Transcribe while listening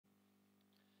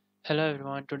Hello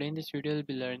everyone, today in this video we'll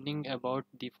be learning about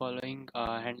the following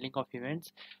handling of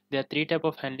events. There are three types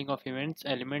of handling of events: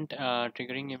 element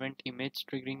triggering event, image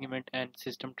triggering event, and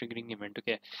system triggering event.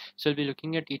 Okay, so we'll be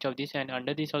looking at each of these, and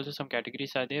under these also some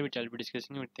categories are there which I'll be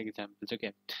discussing with the examples.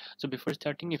 Okay, so before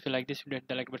starting, if you like this video, hit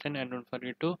the like button and don't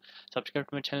forget to subscribe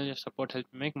to my channel. Your support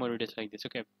helps me make more videos like this.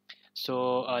 Okay,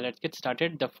 so let's get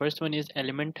started. The first one is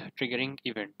element triggering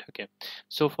event. Okay,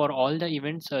 so for all the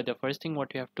events, the first thing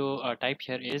what you have to type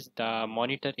here is the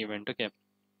monitor event. Okay,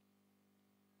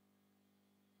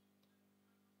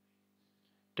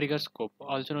 trigger scope,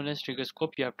 also known as trigger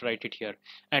scope, you have to write it here.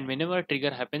 And whenever a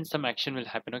trigger happens, some action will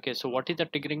happen. Okay, so what is the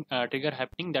triggering trigger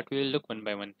happening, that we will look one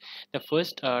by one. The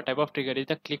first type of trigger is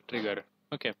the click trigger.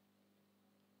 Okay,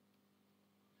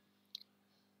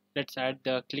 let's add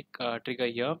the click trigger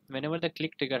here. Whenever the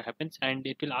click trigger happens, and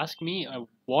it will ask me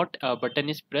what button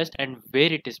is pressed and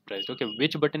where it is pressed. Okay,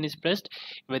 which button is pressed,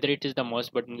 whether it is the mouse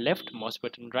button left, mouse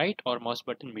button right, or mouse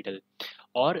button middle,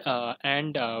 or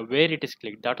and where it is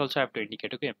clicked, that also have to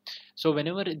indicate. Okay, so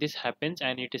whenever this happens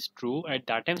and it is true, at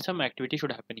that time some activity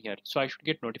should happen here, so I should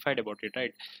get notified about it,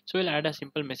 right? So we'll add a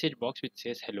simple message box which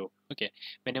says hello. Okay,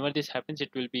 whenever this happens, it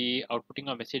will be outputting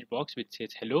a message box which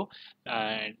says hello,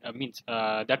 and means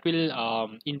that will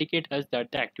indicate us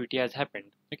that the activity has happened.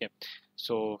 Okay,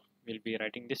 so we'll be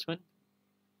writing this one.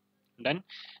 Done.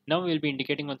 Now we will be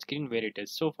indicating on screen where it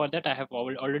is. So for that, I have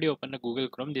already opened a Google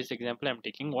Chrome. This example I'm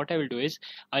taking, what I will do is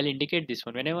I'll indicate this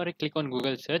one. Whenever I click on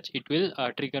Google search, it will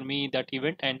trigger me that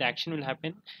event, and the action will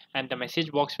happen, and the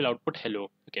message box will output hello.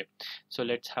 Okay, so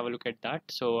let's have a look at that.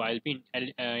 So I'll be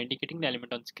indicating the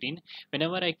element on screen.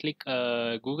 Whenever I click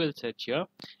Google search here,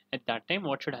 at that time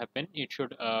what should happen, it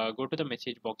should go to the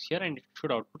message box here, and it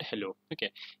should output hello.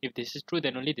 Okay, if this is true,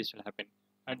 then only this will happen,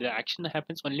 and the action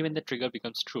happens only when the trigger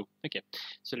becomes true. Okay,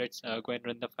 so let's go and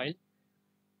run the file.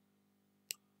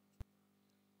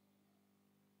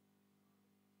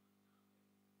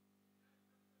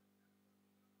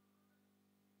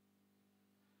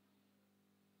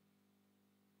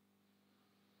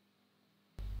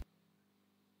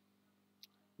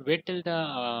 Wait till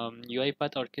the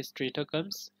UiPath orchestrator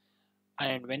comes,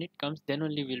 and when it comes, then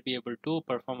only we'll be able to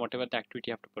perform whatever the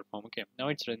activity you have to perform. Okay, now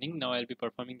it's running. Now I'll be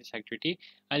performing this activity.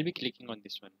 I'll be clicking on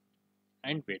this one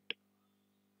and wait.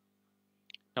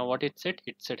 Now what it said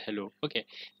hello. Okay,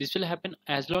 this will happen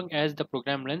as long as the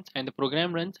program runs, and the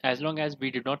program runs as long as we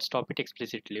did not stop it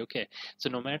explicitly. Okay, so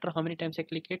no matter how many times I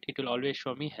click it, it will always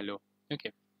show me hello.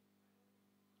 Okay,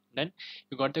 then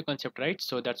you got the concept, right?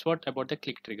 So that's what about the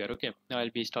click trigger. Okay, now I'll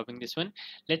be stopping this one.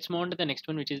 Let's move on to the next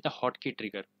one, which is the hotkey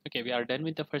trigger. Okay, we are done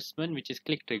with the first one, which is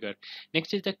click trigger.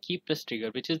 Next is the key press trigger,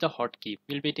 which is the hotkey.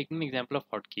 We'll be taking an example of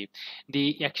hotkey.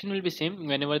 The action will be same.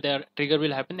 Whenever the trigger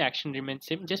will happen, the action remains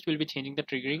same, just we'll be changing the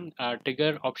triggering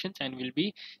trigger options, and we'll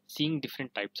be seeing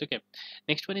different types. Okay,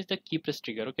 next one is the key press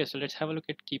trigger. Okay, so let's have a look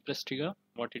at key press trigger,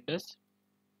 what it does.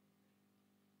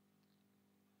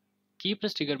 Key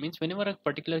press trigger means whenever a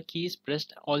particular key is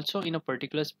pressed also in a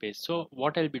particular space. So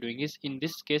what I'll be doing is, in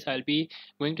this case, I'll be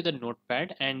going to the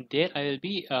notepad, and there I will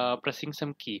be pressing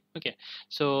some key. Okay,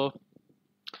 so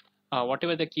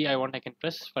whatever the key I want, I can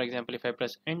press. For example, if I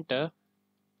press enter,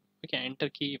 okay, enter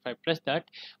key, if I press that,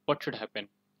 what should happen?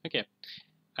 Okay,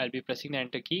 I'll be pressing the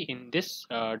enter key in this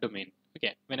domain.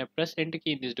 Okay, when I press enter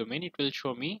key in this domain, it will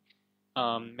show me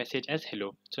message as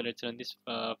hello. So let's run this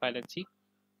file and see.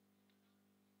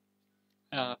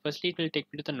 Firstly, it will take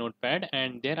me to the notepad,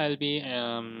 and there I'll be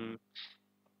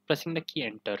pressing the key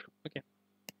enter. Okay,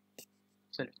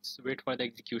 so let's wait for the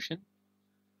execution.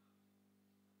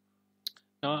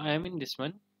 Now I am in this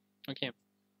one. Okay,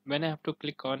 when I have to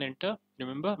click on enter,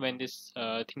 remember when this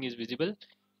thing is visible,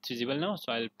 it's visible now,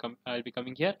 so I'll be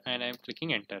coming here, and I'm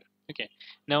clicking enter. Okay,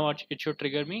 now what it should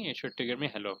trigger me, it should trigger me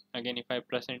hello. Again, if I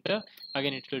press enter,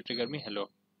 again it will trigger me hello.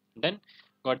 Then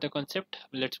got the concept.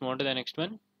 Let's move on to the next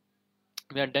one.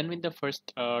 We are done with the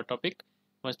first topic.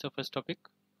 What's the first topic?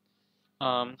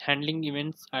 Handling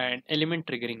events and element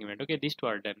triggering event. Okay, these two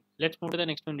are done. Let's move to the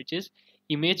next one, which is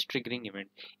image triggering event.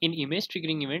 In image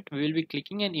triggering event, we will be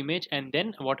clicking an image, and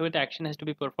then whatever the action has to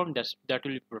be performed, that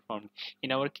will be performed.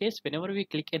 In our case, whenever we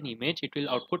click an image, it will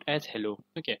output as hello.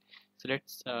 Okay, so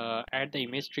let's add the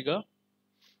image trigger.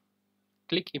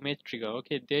 Click image trigger.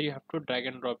 Okay, there you have to drag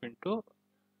and drop into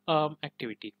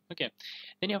activity. Okay,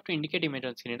 then you have to indicate image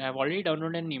on screen. I've already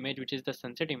downloaded an image which is the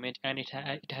sunset image, and it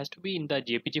has to be in the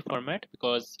JPG format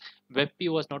because WebP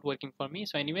was not working for me.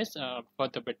 So anyways, for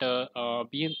the better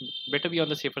be on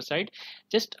the safer side,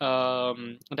 just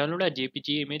download a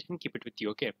JPG image and keep it with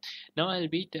you. Okay, now I'll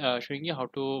be showing you how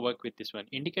to work with this one.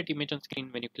 Indicate image on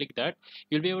screen. When you click that,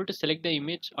 you'll be able to select the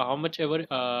image how much ever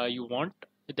you want.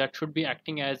 that should be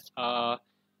acting as a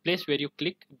place where you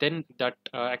click, then that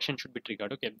action should be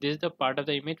triggered. Okay, this is the part of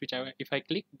the image which if I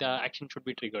click, the action should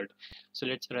be triggered. So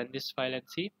let's run this file and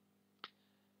see.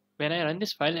 When I run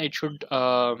this file, it should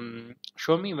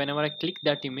show me whenever I click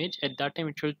that image, at that time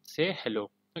it should say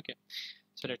hello. Okay,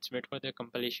 so let's wait for the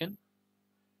compilation.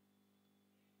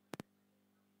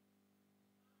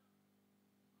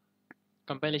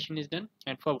 Compilation is done,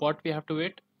 and for what we have to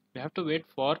wait? We have to wait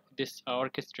for this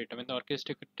orchestrator. When the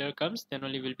orchestrator comes, then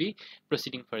only we'll be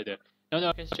proceeding further. Now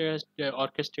the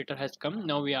orchestrator has come.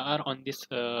 Now we are on this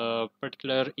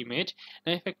particular image.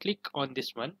 Now if I click on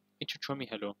this one, it should show me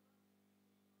hello.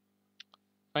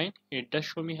 Fine, it does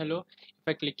show me hello. If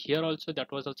I click here also,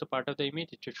 that was also part of the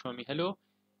image, it should show me hello.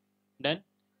 Done.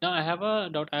 Now I have a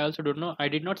doubt. I also don't know. I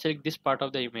did not select this part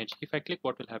of the image. If I click,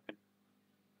 what will happen?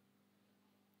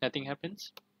 Nothing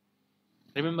happens.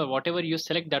 Remember, whatever you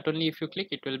select, that only if you click,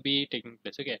 it will be taking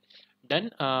place. Okay, done.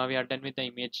 We are done with the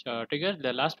image trigger.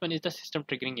 The last one is the system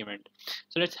triggering event.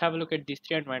 So let's have a look at these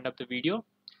three and wind up the video.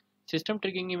 System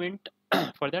triggering event.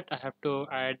 For that, I have to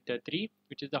add the three,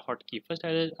 which is the hotkey. First,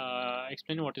 I will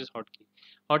explain what is hotkey.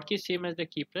 Hotkey is same as the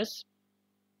key press.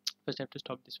 First, I have to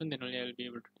stop this one. Then only I will be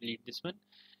able to delete this one,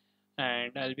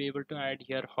 and I'll be able to add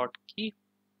here hotkey.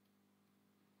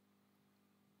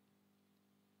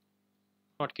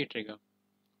 Hotkey trigger.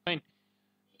 Fine.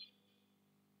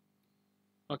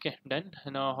 Okay, done.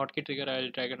 Now hotkey trigger I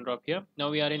will drag and drop here. Now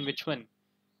we are in which one?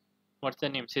 What's the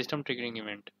name? System triggering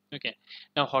event. Okay.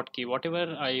 Now hotkey.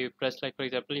 Whatever I press, like for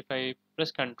example, if I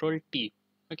press Control T,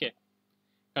 okay,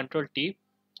 Control T,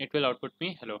 it will output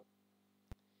me hello.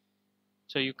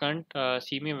 So you can't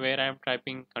see me where I am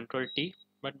typing Control T,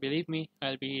 but believe me,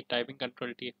 I'll be typing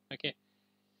Control T. Okay.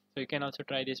 So you can also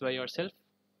try this by yourself.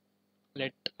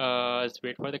 Let us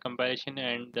wait for the compilation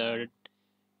and the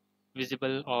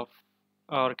visible of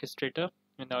orchestrator.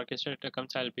 When the orchestrator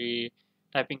comes, I'll be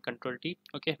typing Control T.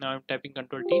 Okay, now I'm typing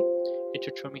Control T. It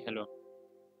should show me hello.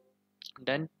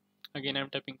 Done. Again, I'm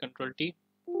typing Control T.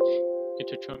 It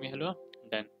should show me hello.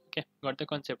 Done. Okay, got the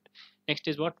concept. Next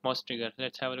is what? Mouse trigger.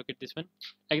 Let's have a look at this one.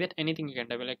 Like that, anything you can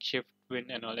type, like shift,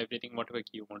 win, and all, everything, whatever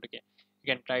key you want. Okay,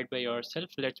 you can try it by yourself.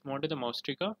 Let's move on to the mouse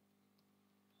trigger.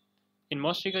 In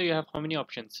mouse trigger, you have how many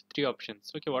options? 3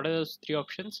 options. Okay, what are those 3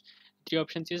 options? 3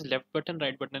 options is left button,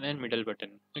 right button, and middle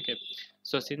button. Okay,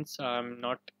 so since I'm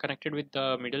not connected with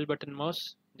the middle button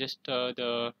mouse, just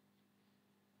the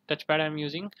touchpad I'm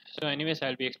using. So anyways,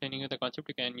 I'll be explaining you the concept.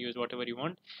 You can use whatever you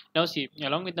want. Now see,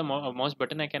 along with the mouse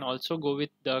button, I can also go with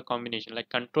the combination like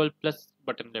control plus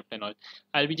button left and all.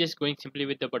 I'll be just going simply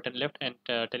with the button left and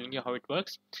telling you how it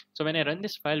works. So when I run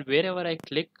this file, wherever I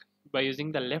click by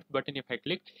using the left button, if I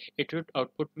click, it would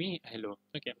output me hello.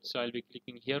 Okay, so I'll be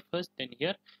clicking here first, then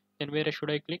here, then where should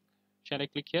I click? Shall I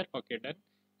click here? Okay, done.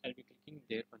 I'll be clicking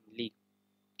there only.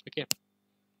 Okay,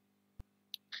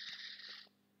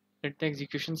 let the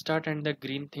execution start and the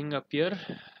green thing appear.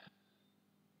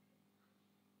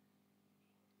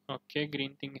 Okay,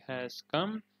 green thing has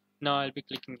come. Now I'll be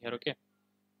clicking here. Okay,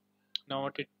 now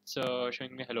what it's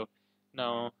showing me hello.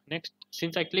 Now next,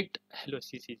 since I clicked hello,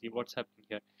 see what's happening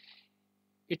here.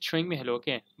 It's showing me hello.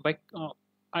 Okay, but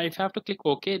if I have to click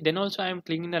OK, then also I'm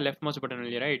clicking the left mouse button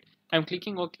only, right? I'm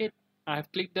clicking OK, I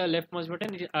have clicked the left mouse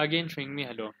button, it's again showing me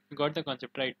hello. You got the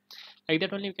concept, right? Like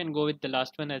that only you can go with the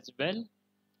last one as well.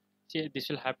 See, this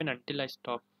will happen until I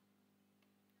stop,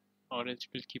 or else it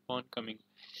will keep on coming.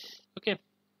 Okay,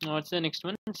 what's the next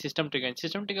one? System trigger. In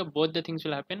system trigger, both the things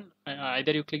will happen.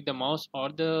 Either you click the mouse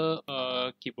or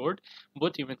the keyboard,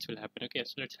 both events will happen. Okay,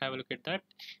 so let's have a look at that.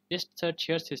 Just search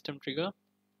here system trigger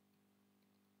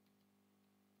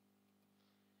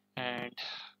and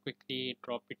quickly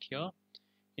drop it here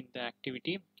in the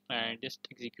activity and just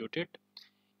execute it.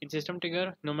 In system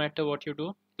trigger, no matter what you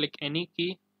do, click any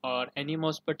key or any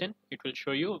mouse button, it will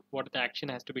show you what the action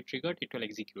has to be triggered. It will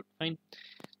execute. Fine,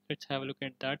 let's have a look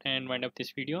at that and wind up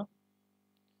this video.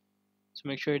 So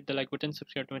make sure you hit the like button,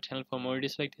 subscribe to my channel for more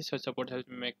videos like this. Your support helps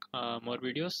me make more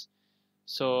videos.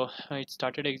 So it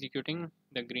started executing.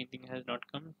 The green thing has not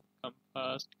come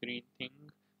fast. Green thing.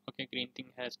 Okay, green thing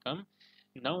has come.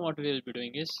 Now what we will be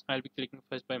doing is I'll be clicking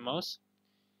first by mouse.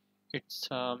 It's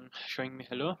showing me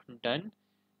hello. Done.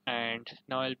 And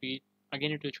now I'll be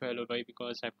again, it will show hello. Why?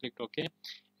 Because I've clicked OK.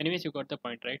 Anyways, you got the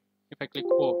point, right? If I click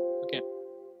O, okay,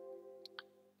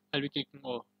 I'll be clicking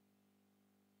O,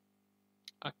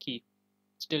 a key,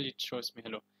 still it shows me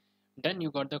hello. Done.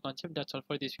 You got the concept. That's all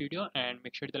for this video, and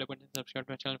make sure to like button, subscribe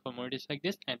to my channel for more videos like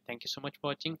this, and thank you so much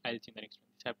for watching. I'll see you in the next one.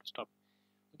 This I have to stop.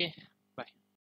 Okay, bye.